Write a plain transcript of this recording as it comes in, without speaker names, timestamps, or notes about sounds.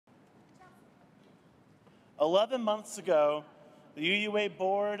11 months ago, the UUA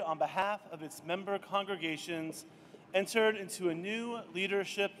board, on behalf of its member congregations, entered into a new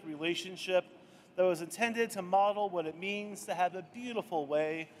leadership relationship that was intended to model what it means to have a beautiful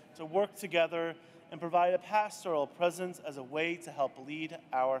way to work together and provide a pastoral presence as a way to help lead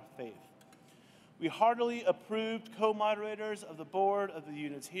our faith. We heartily approved co-moderators of the board of the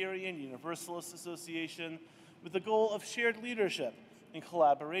Unitarian Universalist Association with the goal of shared leadership and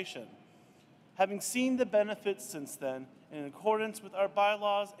collaboration. Having seen the benefits since then, in accordance with our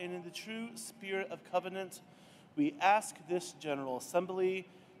bylaws and in the true spirit of covenant, we ask this General Assembly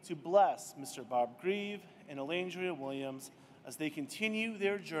to bless Mr. Bob Grieve and Elandria Williams as they continue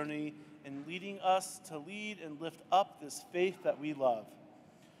their journey in leading us to lead and lift up this faith that we love.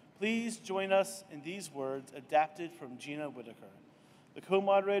 Please join us in these words adapted from Gina Whitaker. The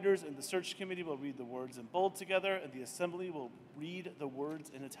co-moderators and the search committee will read the words in bold together, and the assembly will read the words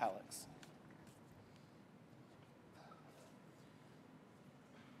in italics.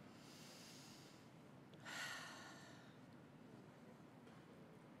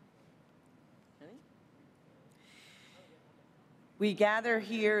 We gather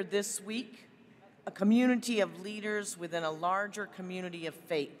here this week, a community of leaders within a larger community of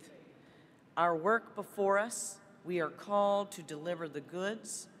faith. Our work before us, we are called to deliver the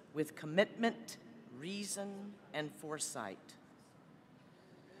goods with commitment, reason, and foresight.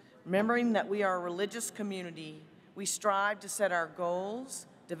 Remembering that we are a religious community, we strive to set our goals,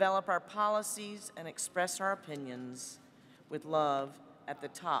 develop our policies, and express our opinions with love at the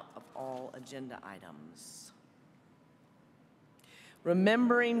top of all agenda items.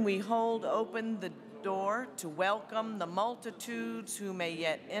 Remembering we hold open the door to welcome the multitudes who may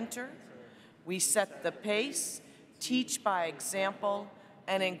yet enter, we set the pace, teach by example,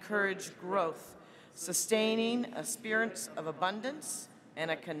 and encourage growth, sustaining a spirit of abundance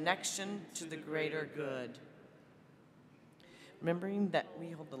and a connection to the greater good. Remembering that we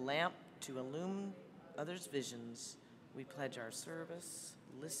hold the lamp to illumine others' visions, we pledge our service,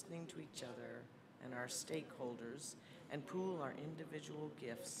 listening to each other and our stakeholders, and pool our individual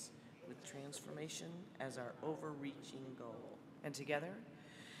gifts with transformation as our overreaching goal. And together,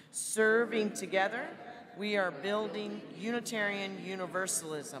 serving together, we are building Unitarian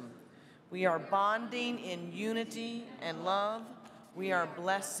Universalism. We are bonding in unity and love. We are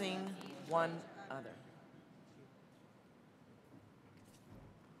blessing one another.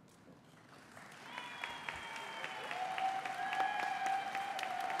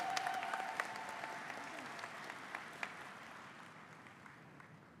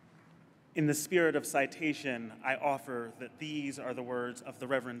 In the spirit of citation, I offer that these are the words of the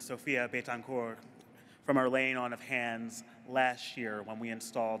Reverend Sophia Betancourt from our laying on of hands last year when we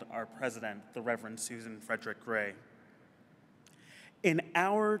installed our president, the Reverend Susan Frederick Gray. In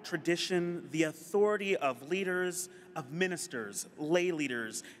our tradition, the authority of leaders, of ministers, lay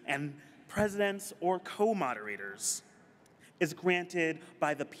leaders, and presidents or co-moderators is granted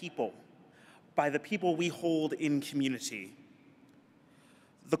by the people we hold in community.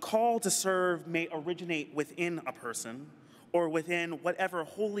 The call to serve may originate within a person or within whatever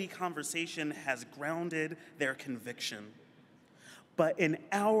holy conversation has grounded their conviction. But in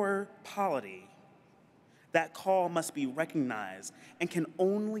our polity, that call must be recognized and can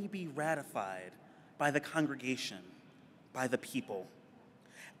only be ratified by the congregation, by the people.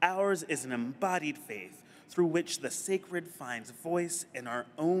 Ours is an embodied faith through which the sacred finds voice in our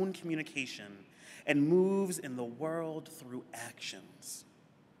own communication and moves in the world through actions.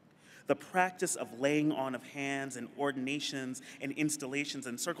 The practice of laying on of hands and ordinations and installations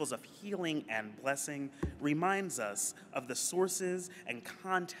and circles of healing and blessing reminds us of the sources and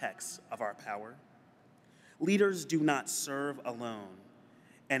contexts of our power. Leaders do not serve alone,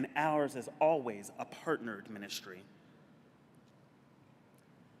 and ours is always a partnered ministry.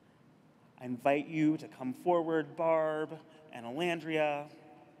 I invite you to come forward, Barb and Elandria. A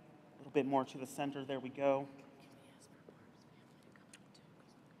little bit more to the center, there we go.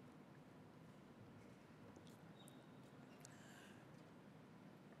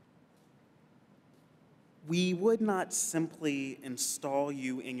 We would not simply install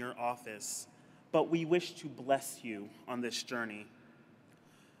you in your office, but we wish to bless you on this journey.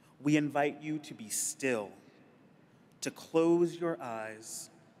 We invite you to be still, to close your eyes,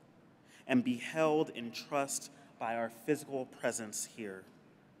 and be held in trust by our physical presence here,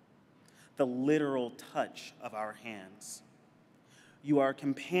 the literal touch of our hands. You are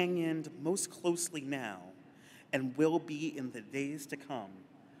companioned most closely now and will be in the days to come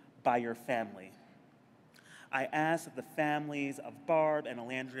by your family. I ask that the families of Barb and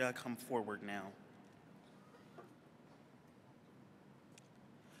Elandria come forward now.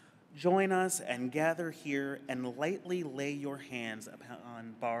 Join us and gather here and lightly lay your hands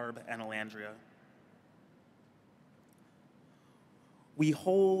upon Barb and Alandria. We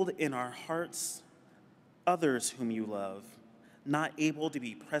hold in our hearts others whom you love, not able to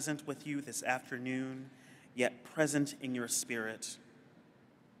be present with you this afternoon, yet present in your spirit.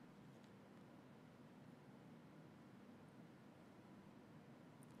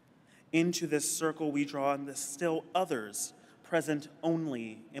 Into this circle we draw in the still others present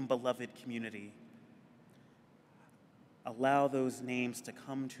only in beloved community. Allow those names to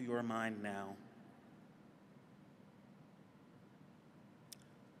come to your mind now.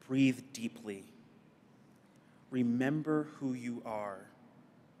 Breathe deeply. Remember who you are.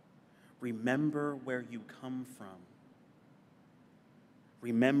 Remember where you come from.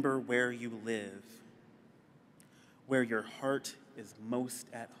 Remember where you live, where your heart is most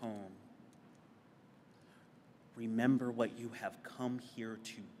at home. Remember what you have come here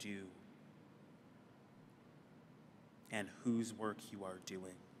to do and whose work you are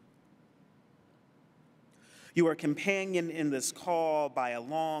doing. You are companioned in this call by a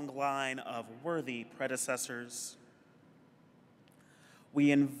long line of worthy predecessors.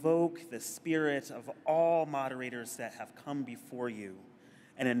 We invoke the spirit of all moderators that have come before you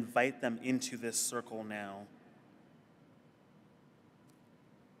and invite them into this circle now.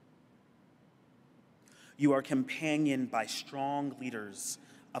 You are companioned by strong leaders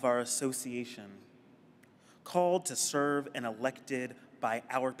of our association, called to serve and elected by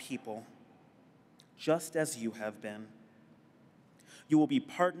our people, just as you have been. You will be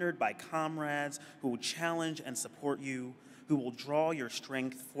partnered by comrades who will challenge and support you, who will draw your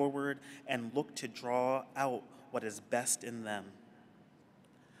strength forward and look to draw out what is best in them.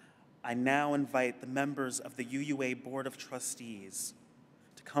 I now invite the members of the UUA Board of Trustees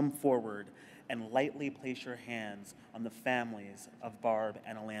to come forward and lightly place your hands on the families of Barb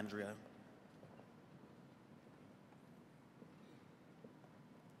and Alandria.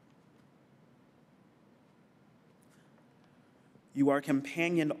 You are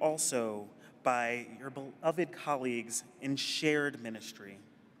companioned also by your beloved colleagues in shared ministry.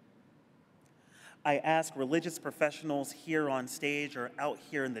 I ask religious professionals here on stage or out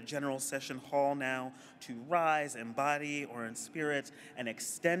here in the general session hall now to rise in body or in spirit and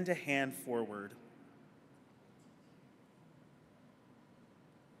extend a hand forward.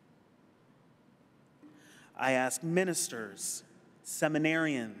 I ask ministers,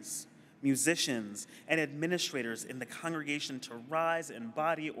 seminarians, musicians, and administrators in the congregation to rise in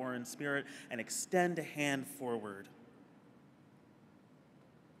body or in spirit and extend a hand forward.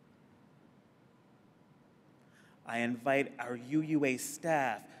 I invite our UUA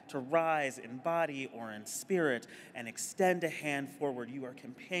staff to rise in body or in spirit and extend a hand forward. You are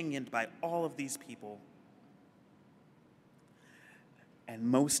companioned by all of these people. And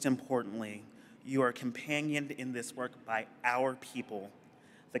most importantly, you are companioned in this work by our people,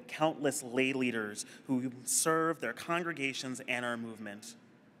 the countless lay leaders who serve their congregations and our movement.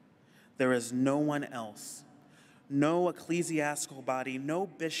 There is no one else, no ecclesiastical body, no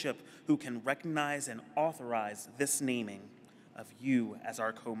bishop who can recognize and authorize this naming of you as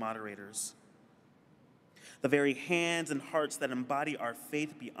our co-moderators. The very hands and hearts that embody our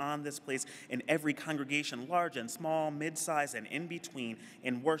faith beyond this place in every congregation, large and small, mid-size and in between,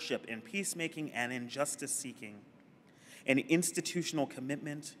 in worship, in peacemaking, and in justice-seeking, in institutional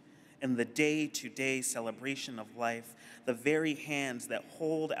commitment, in the day-to-day celebration of life. The very hands that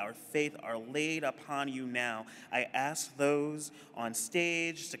hold our faith are laid upon you now. I ask those on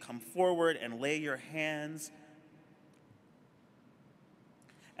stage to come forward and lay your hands.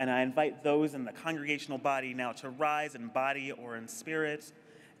 And I invite those in the congregational body now to rise in body or in spirit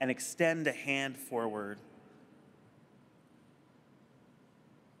and extend a hand forward.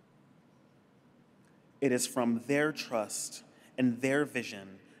 It is from their trust and their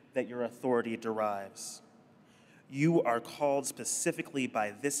vision that your authority derives. You are called specifically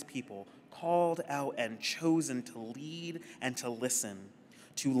by this people, called out and chosen to lead and to listen,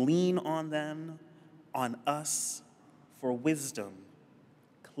 to lean on them, on us, for wisdom,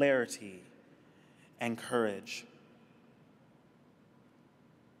 clarity, and courage.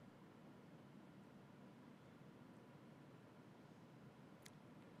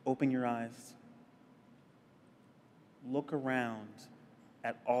 Open your eyes. Look around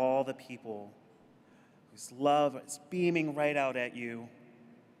at all the people whose love is beaming right out at you,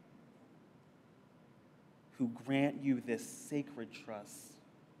 who grant you this sacred trust,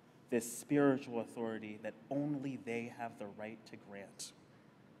 this spiritual authority that only they have the right to grant.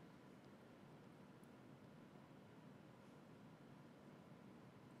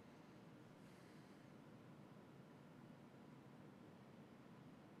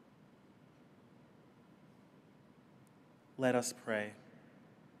 Let us pray.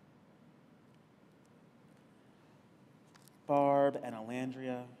 Barb and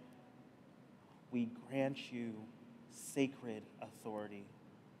Alandria, we grant you sacred authority.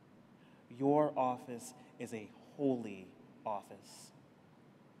 Your office is a holy office.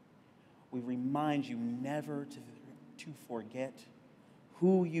 We remind you never to forget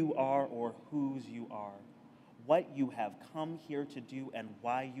who you are or whose you are, what you have come here to do and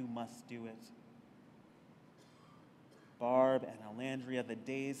why you must do it. Barb and Alandria, the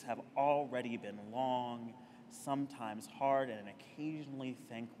days have already been long, sometimes hard and occasionally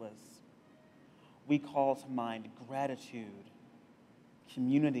thankless. We call to mind gratitude,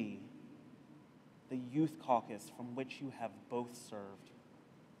 community, the youth caucus from which you have both served.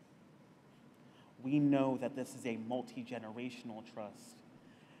 We know that this is a multi-generational trust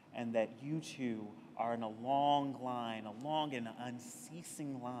and that you two are in a long and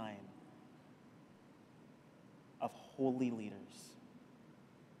unceasing line of holy leaders.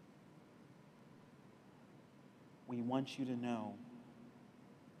 We want you to know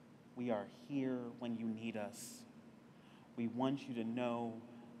we are here when you need us. We want you to know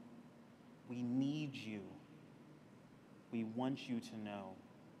we need you. We want you to know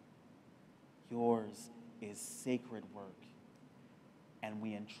yours is sacred work, and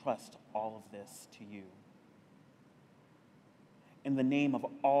we entrust all of this to you. In the name of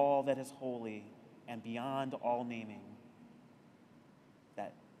all that is holy and beyond all naming,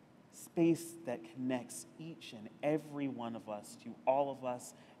 that space that connects each and every one of us to all of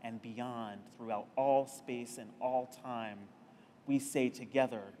us and beyond throughout all space and all time, we say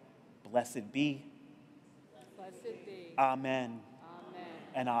together, blessed be, Blessed be. Amen, Amen.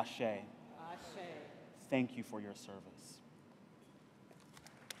 and Ashe. Ashe. Thank you for your service.